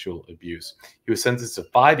sexual abuse. He was sentenced to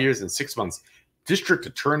 5 years and 6 months. District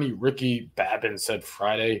Attorney Ricky Babin said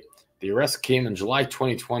Friday the arrest came in July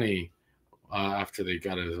 2020 after they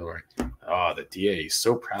got his order. Oh, the DA is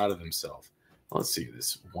so proud of himself. Let's see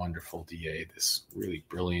this wonderful DA, this really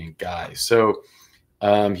brilliant guy. So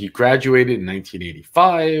he graduated in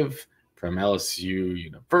 1985 from LSU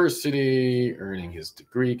University, earning his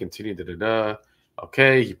degree, continued,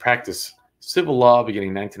 Okay, he practiced civil law beginning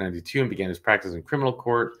in 1992 and began his practice in criminal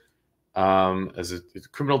court as a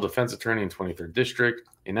criminal defense attorney in 23rd District.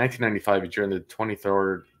 In 1995, he joined the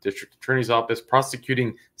 23rd District Attorney's Office,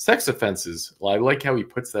 prosecuting sex offenses. Well, I like how he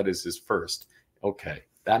puts that as his first. Okay,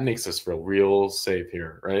 that makes us feel real safe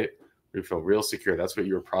here, right? We feel real secure. That's what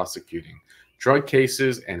you were prosecuting. Drug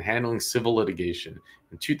cases and handling civil litigation.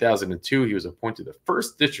 In 2002, he was appointed the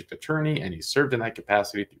first district attorney, and he served in that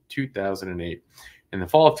capacity through 2008. In the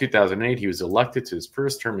fall of 2008, he was elected to his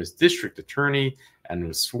first term as district attorney and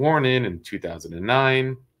was sworn in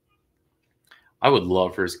 2009. I would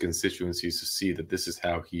love for his constituencies to see that this is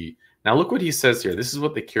how he... Now, look what he says here. This is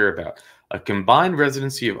what they care about. A combined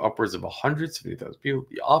residency of upwards of 170,000 people.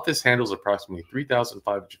 The office handles approximately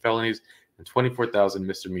 3,500 felonies and 24,000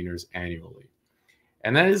 misdemeanors annually.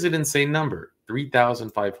 And that is an insane number,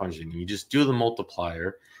 3,500. You just do the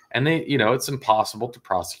multiplier, and it's impossible to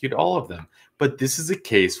prosecute all of them. But this is a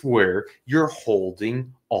case where you're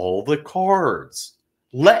holding all the cards.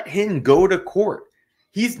 Let him go to court.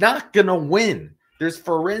 He's not going to win. There's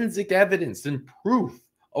forensic evidence and proof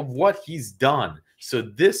of what he's done. So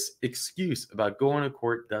this excuse about going to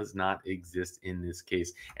court does not exist in this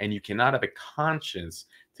case. And you cannot have a conscience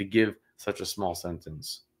to give such a small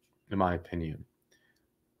sentence, in my opinion.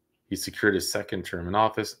 He secured his second term in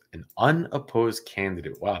office, an unopposed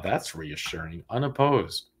candidate. Wow, that's reassuring.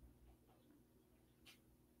 Unopposed.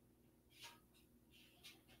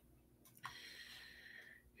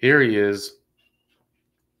 Here he is.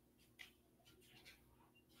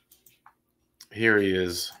 Here he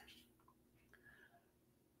is.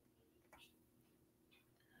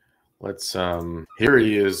 Here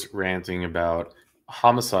he is ranting about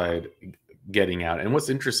homicide getting out. And what's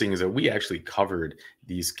interesting is that we actually covered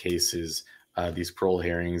these cases, these parole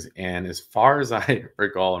hearings. And as far as I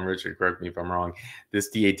recall, and Richard, correct me if I'm wrong, this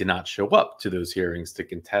DA did not show up to those hearings to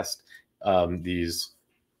contest these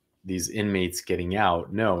inmates getting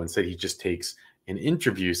out. No, instead he just takes an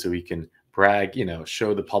interview so he can brag,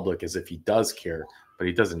 show the public as if he does care, but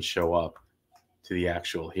he doesn't show up to the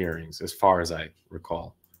actual hearings, as far as I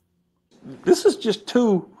recall. This is just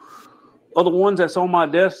two of the ones that's on my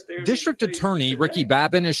desk. District Attorney Ricky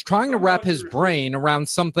Babin is trying to wrap his brain around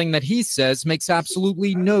something that he says makes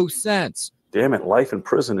absolutely no sense. Damn it, life in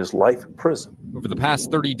prison is life in prison. Over the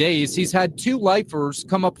past 30 days, he's had 2 lifers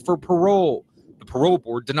come up for parole. The parole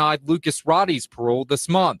board denied Lucas Roddy's parole this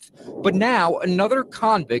month. But now another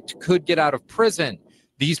convict could get out of prison.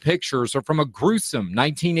 These pictures are from a gruesome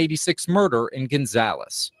 1986 murder in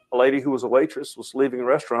Gonzales. A lady who was a waitress was leaving a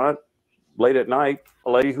restaurant late at night.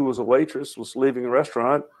 A lady who was a waitress was leaving a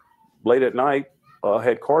restaurant late at night,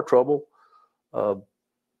 had car trouble. The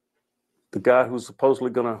guy who's supposedly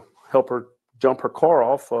going to help her jump her car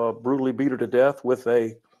off brutally beat her to death with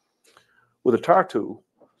a tire tool.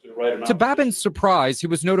 To Babin's surprise, he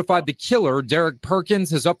was notified the killer, Derek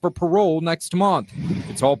Perkins, is up for parole next month.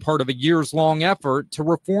 It's all part of a years-long effort to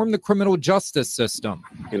reform the criminal justice system.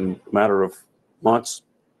 In a matter of months,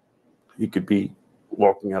 he could be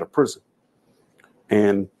walking out of prison.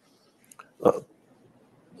 And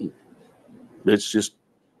it's just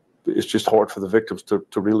hard for the victims to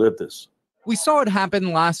relive this. We saw it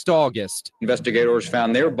happen last August. Investigators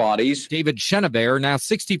found their bodies. David Chenevert, now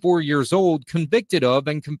 64 years old, convicted of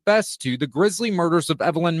and confessed to the grisly murders of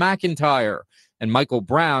Evelyn McIntyre and Michael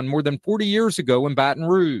Brown more than 40 years ago in Baton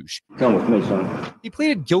Rouge. Come with me, son. He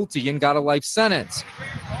pleaded guilty and got a life sentence.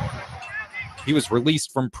 He was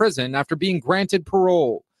released from prison after being granted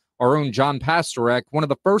parole. Our own John Pastorek, one of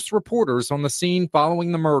the first reporters on the scene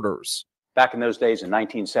following the murders. Back in those days in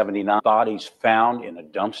 1979, bodies found in a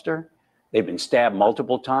dumpster. They've been stabbed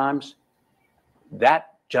multiple times.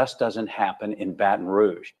 That just doesn't happen in Baton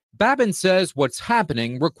Rouge. Babin says what's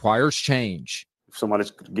happening requires change. If somebody's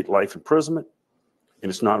going to get life imprisonment and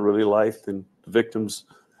it's not really life, then the victims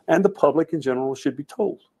and the public in general should be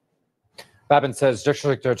told. Babin says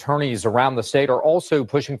district attorneys around the state are also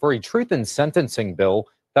pushing for a truth in sentencing bill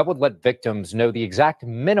that would let victims know the exact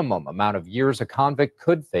minimum amount of years a convict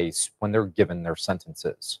could face when they're given their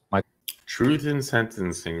sentences. Truth in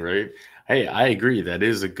sentencing, right? Hey, I agree. That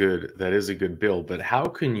is a good bill. But how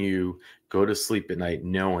can you go to sleep at night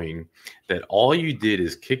knowing that all you did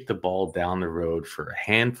is kick the ball down the road for a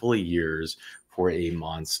handful of years for a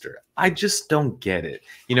monster? I just don't get it.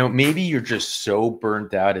 Maybe you're just so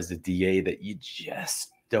burnt out as a DA that you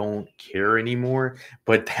just don't care anymore.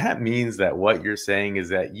 But that means that what you're saying is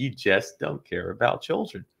that you just don't care about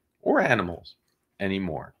children or animals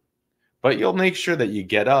anymore. But you'll make sure that you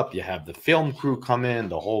get up, you have the film crew come in,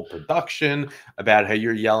 the whole production, about how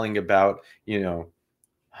you're yelling about,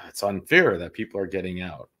 it's unfair that people are getting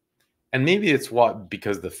out. And maybe it's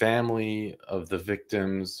because the family of the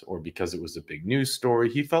victims, or because it was a big news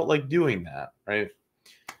story, he felt like doing that, right?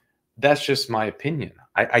 That's just my opinion.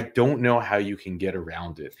 I don't know how you can get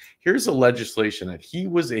around it. Here's a legislation that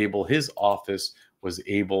his office was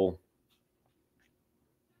able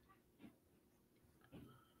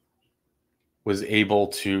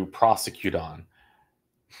to prosecute on.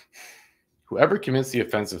 Whoever commits the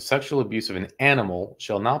offense of sexual abuse of an animal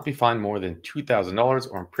shall not be fined more than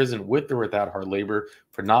 $2,000 or imprisoned with or without hard labor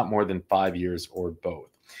for not more than 5 years, or both.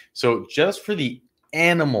 So just for the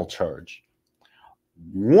animal charge,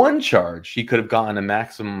 one charge, he could have gotten a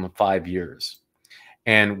maximum of 5 years.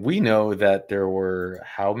 And we know that there were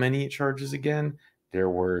how many charges again? There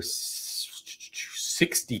were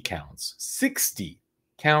 60 counts. 60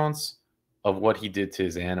 counts of what he did to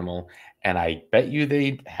his animal. And I bet you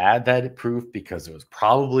they had that proof because it was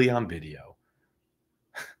probably on video.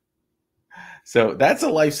 So that's a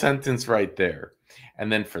life sentence right there.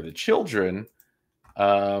 And then for the children,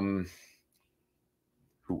 whoever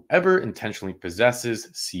intentionally possesses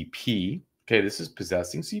CP, okay, this is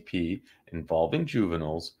possessing CP involving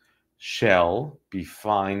juveniles, shall be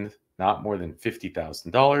fined not more than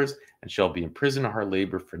 $50,000 and shall be imprisoned in hard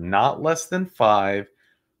labor for not less than 5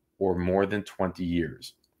 or more than 20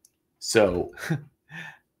 years. So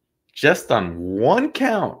just on one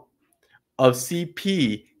count of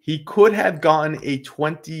CP, he could have gotten a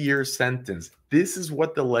 20-year sentence. This is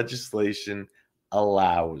what the legislation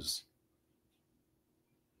allows.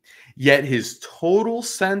 Yet his total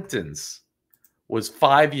sentence was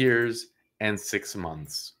 5 years and 6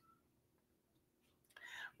 months.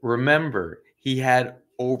 Remember, he had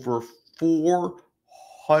over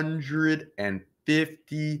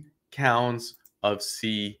 450 counts of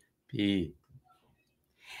CP.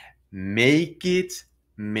 Make it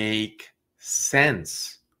make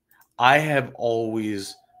sense. I have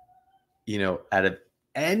always, out of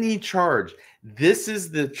any charge, this is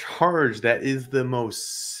the charge that is the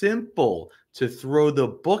most simple to throw the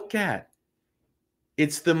book at.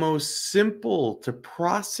 It's the most simple to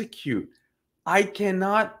prosecute. I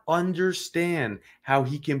cannot understand how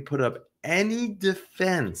he can put up any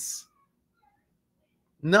defense.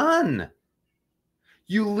 None.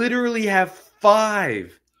 You literally have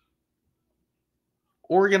 5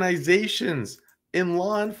 organizations in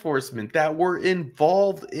law enforcement that were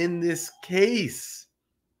involved in this case.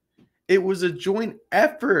 It was a joint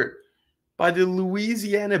effort by the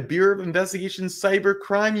Louisiana Bureau of Investigation Cyber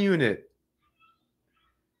Crime Unit,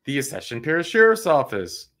 the Accession Parish Sheriff's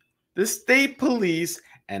Office, the State Police,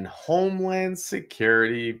 and Homeland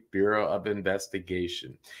Security Bureau of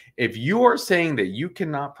Investigation. If you are saying that you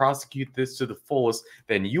cannot prosecute this to the fullest,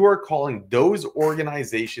 then you are calling those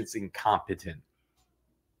organizations incompetent.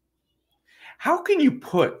 How can you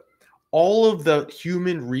put all of the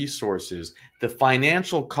human resources, the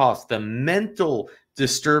financial costs, the mental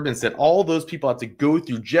disturbance that all those people have to go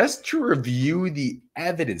through just to review the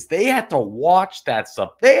evidence? They had to watch that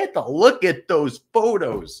stuff. They had to look at those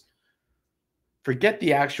photos. Forget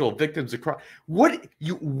the actual victims of crime.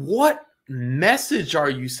 What message are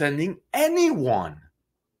you sending anyone?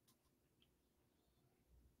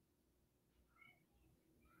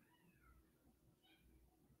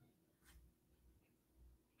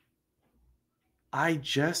 I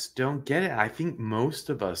just don't get it. I think most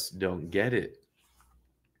of us don't get it.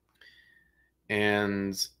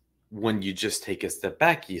 And when you just take a step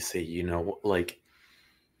back, you say,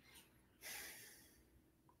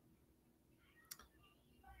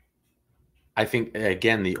 I think,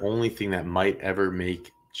 again, the only thing that might ever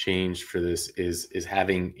make change for this is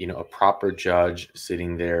having, a proper judge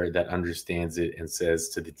sitting there that understands it and says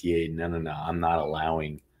to the DA, no, I'm not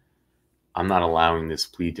allowing this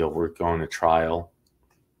plea deal. We're going to trial,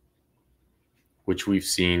 which we've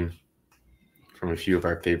seen from a few of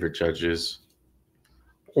our favorite judges.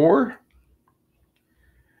 Or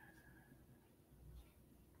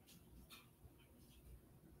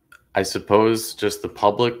I suppose just the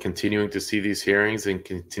public continuing to see these hearings and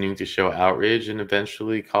continuing to show outrage and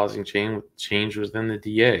eventually causing change within the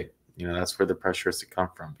DA. That's where the pressure has to come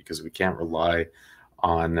from, because we can't rely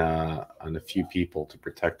on a few people to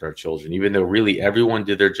protect our children, even though really everyone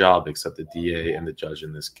did their job except the DA and the judge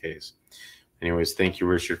in this case. Anyways, thank you,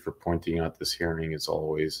 Richard, for pointing out this hearing as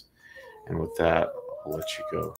always. And with that, I'll let you go.